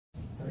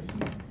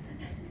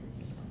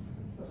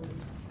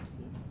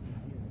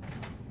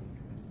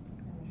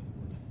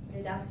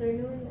Good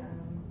afternoon,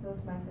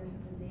 Toastmasters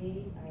of the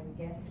day, our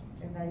guests,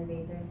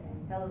 evaluators,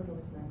 and fellow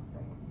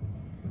Toastmasters.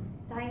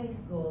 Time is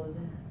gold.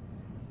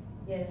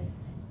 Yes,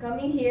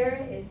 coming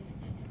here is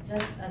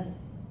just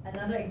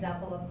another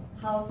example of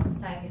how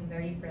time is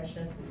very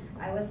precious.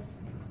 I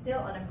was still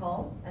on a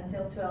call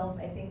until 12,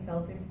 I think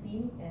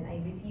 12:15, and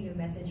I received a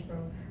message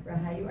from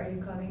Rahayu, are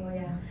you coming? Oh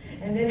yeah.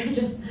 And then I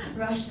just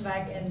rushed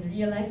back and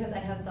realized that I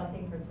have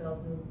something for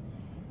 12 noon.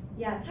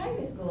 Yeah, time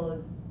is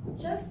gold.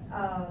 Just,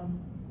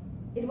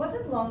 it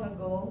wasn't long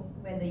ago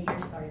when the year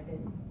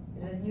started.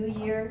 It was New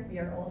Year, we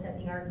are all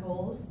setting our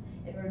goals,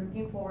 and we're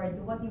looking forward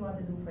to what we want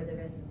to do for the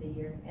rest of the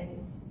year. And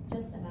it's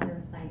just a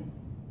matter of time.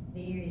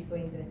 The year is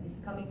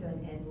coming to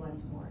an end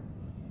once more.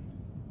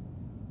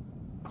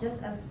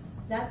 Just as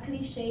that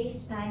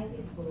cliche, time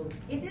is gold.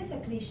 It is a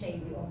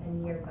cliche we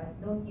often hear, but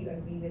don't you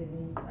agree with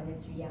me on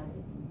its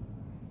reality?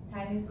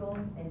 Time is gold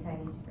and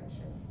time is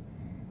precious.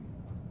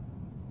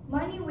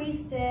 Money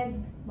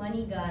wasted,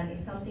 money gone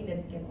is something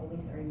that we can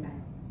always earn back.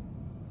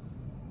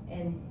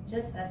 And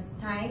just as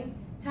time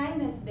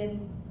has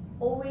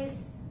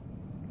always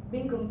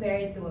been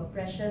compared to a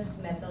precious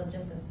metal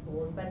just as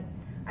gold. But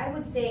I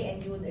would say,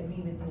 and you would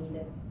agree with me,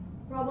 that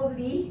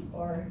probably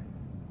or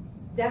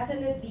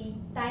definitely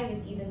time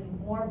is even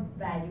more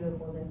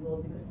valuable than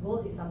gold, because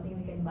gold is something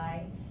we can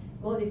buy.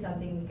 Gold is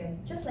something we can,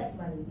 just like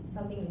money, it's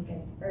something we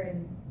can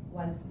earn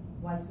once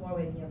more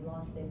when we have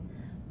lost it.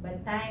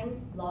 But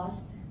time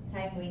lost,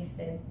 time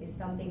wasted is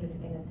something that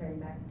we cannot turn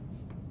back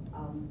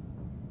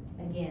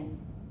again.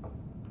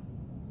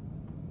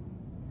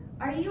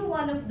 Are you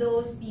one of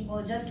those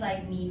people, just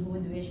like me, who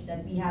would wish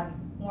that we have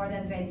more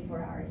than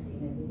 24 hours in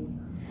a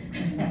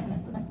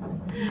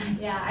day?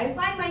 Yeah, I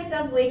find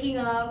myself waking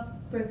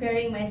up,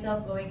 preparing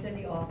myself, going to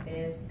the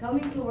office,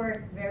 coming to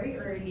work very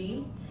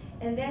early,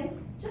 and then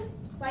just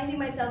finding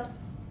myself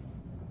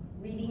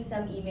reading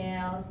some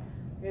emails,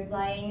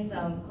 replying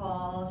some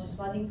calls,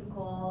 responding to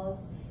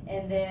calls,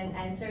 and then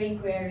answering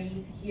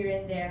queries here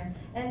and there.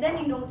 And then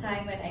in no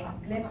time, when I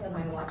glimpse on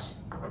my watch,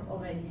 it's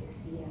already 6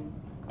 p.m.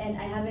 And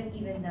I haven't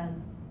even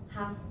done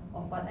half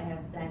of what I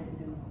have planned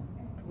to do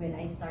when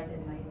I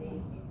started my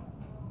day.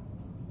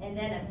 And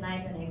then at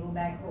night, when I go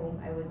back home,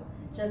 I would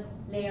just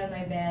lay on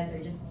my bed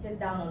or just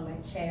sit down on my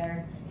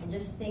chair and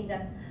just think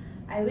that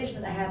I wish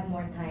that I have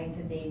more time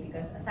today,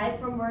 because aside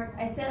from work,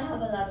 I still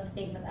have a lot of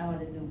things that I want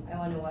to do. I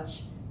want to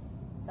watch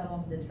some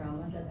of the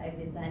dramas that I've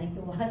been planning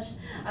to watch.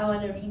 I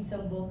want to read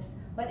some books.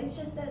 But it's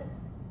just that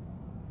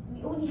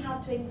we only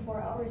have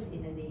 24 hours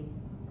in a day.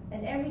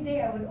 And every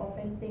day I would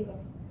often think of,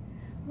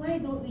 why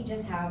don't we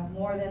just have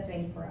more than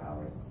 24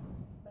 hours?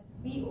 But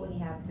we only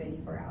have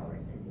 24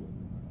 hours a day.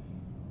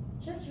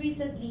 Just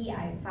recently,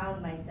 I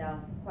found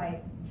myself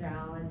quite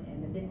drowned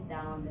and a bit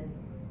down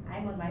that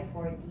I'm on my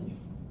 40s,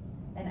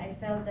 and I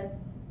felt that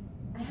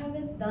I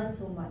haven't done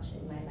so much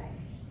in my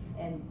life.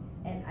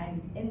 And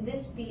I'm in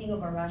this feeling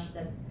of a rush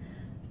that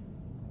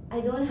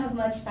I don't have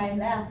much time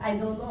left. I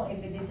don't know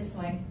if this is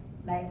my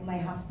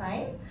half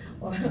time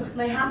or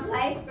my half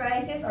life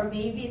crisis, or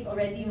maybe it's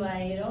already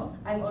my,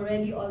 I'm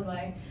already on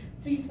my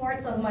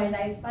 3/4 of my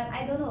lifespan.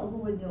 I don't know, who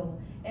would know?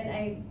 And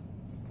I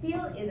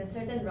feel in a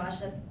certain rush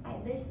that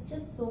there's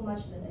just so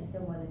much that I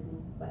still want to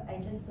do, but I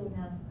just don't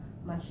have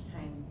much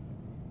time.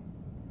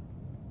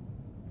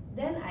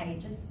 Then I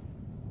just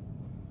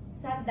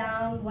sat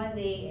down one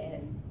day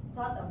and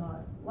thought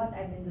about what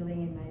I've been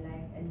doing in my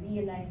life and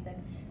realized that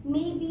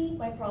maybe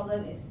my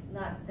problem is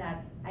not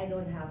that I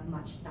don't have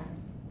much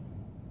time,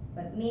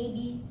 but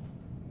maybe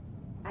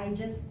I'm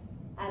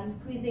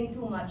squeezing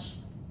too much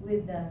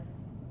with the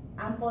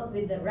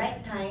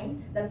right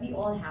time that we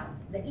all have,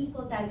 the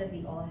equal time that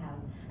we all have.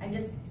 I'm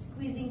just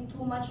squeezing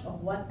too much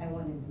of what I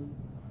want to do.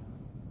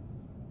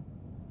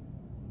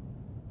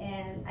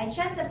 And I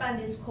chanced upon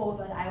this quote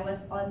while I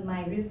was on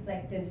my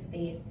reflective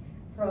state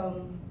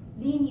from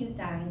Lin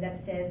Yutang that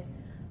says,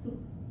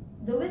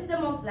 the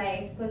wisdom of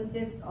life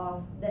consists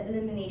of the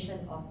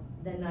elimination of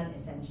the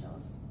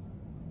non-essentials.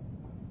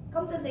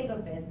 Come to think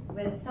of it,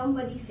 when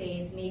somebody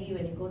says, maybe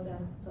when you go to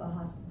a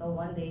hospital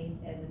one day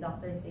and the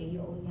doctors say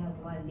you only have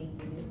 1 day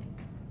to live,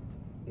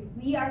 if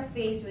we are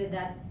faced with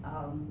that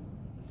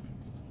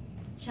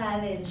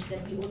challenge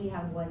that you only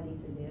have 1 day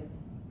to live,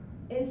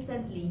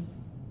 instantly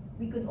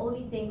we could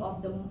only think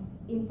of the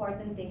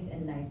important things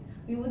in life.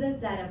 We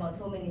wouldn't plan about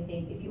so many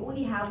things. If you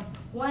only have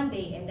 1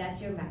 day and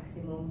that's your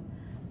maximum,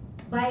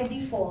 by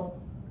default,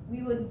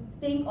 we would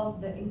think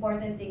of the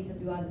important things that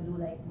we want to do,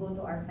 like go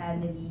to our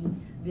family,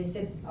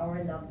 visit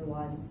our loved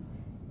ones,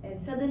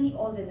 and suddenly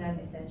all the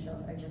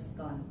non-essentials are just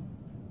gone.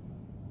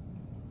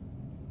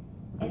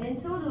 And in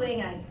so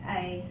doing,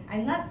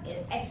 I'm not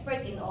an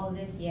expert in all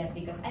this yet,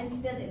 because I'm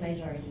still in my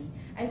journey.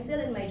 I'm still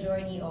in my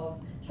journey of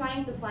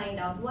trying to find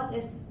out what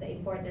is the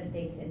important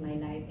things in my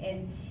life.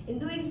 And in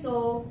doing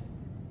so,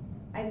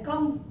 I've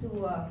come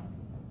to a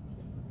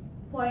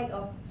point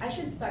of I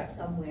should start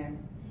somewhere.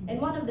 And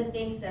one of the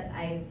things that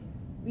I've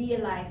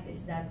realized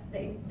is that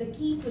the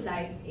key to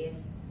life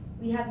is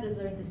we have to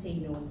learn to say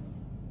no.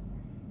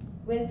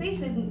 When faced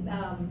with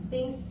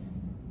things,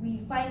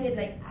 we find it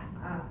like,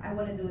 I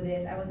want to do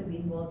this, I want to be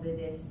involved with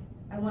this,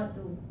 I want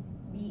to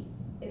be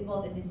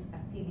involved in this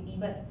activity,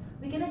 but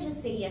we cannot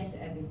just say yes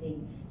to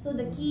everything. So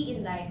the key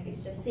in life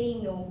is just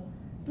saying no.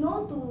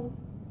 No to,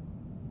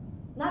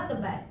 not the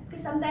bad,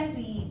 because sometimes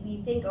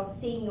we think of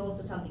saying no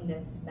to something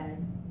that's bad.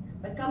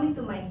 But coming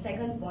to my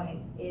second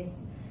point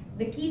is,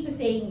 the key to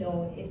saying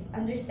no is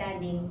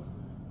understanding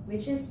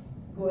which is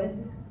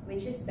good,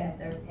 which is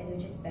better, and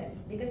which is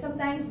best. Because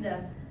sometimes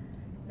the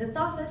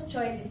toughest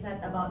choice is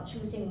not about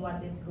choosing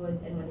what is good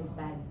and what is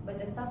bad, but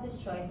the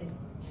toughest choice is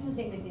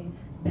choosing between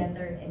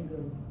better and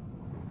good.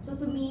 So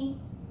to me,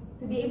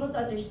 to be able to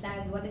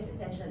understand what is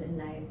essential in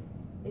life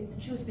is to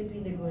choose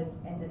between the good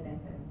and the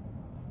better.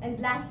 And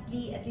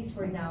lastly, at least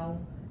for now,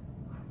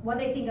 what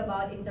I think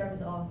about in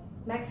terms of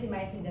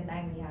maximizing the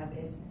time we have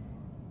is,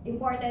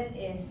 important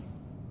is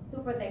to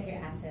protect your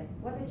asset.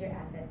 What is your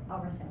asset?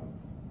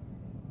 Ourselves.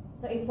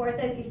 So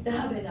important is to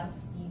have enough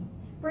sleep.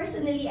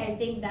 Personally, I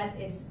think that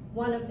is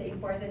one of the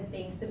important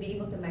things to be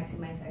able to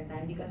maximize our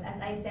time, because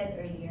as I said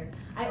earlier,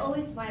 I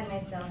always find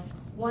myself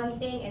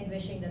wanting and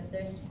wishing that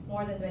there's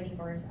more than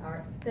 24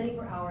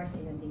 hours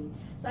in a day.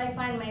 So I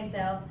find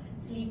myself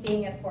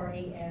sleeping at 4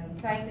 a.m.,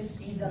 trying to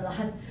squeeze a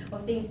lot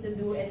of things to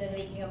do, and then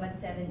waking up at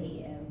 7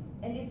 a.m.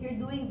 And if you're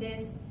doing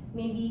this,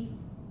 maybe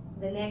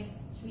the next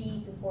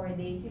 3 to 4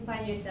 days, you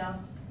find yourself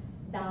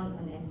down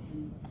on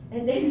MC.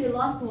 And then you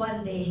lost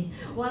one day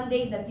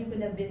that you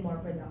could have been more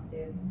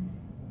productive.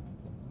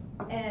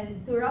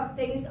 And to wrap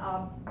things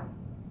up,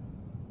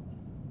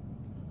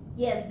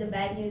 yes, the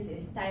bad news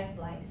is time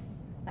flies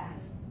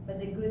fast. But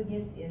the good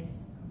news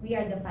is we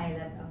are the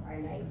pilot of our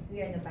lives.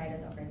 We are the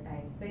pilot of our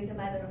time. So it's a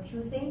matter of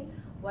choosing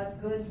what's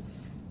good,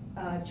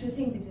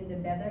 choosing between the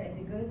better and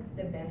the good,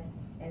 the best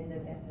and the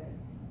better.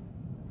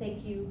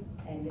 Thank you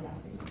and good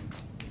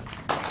afternoon.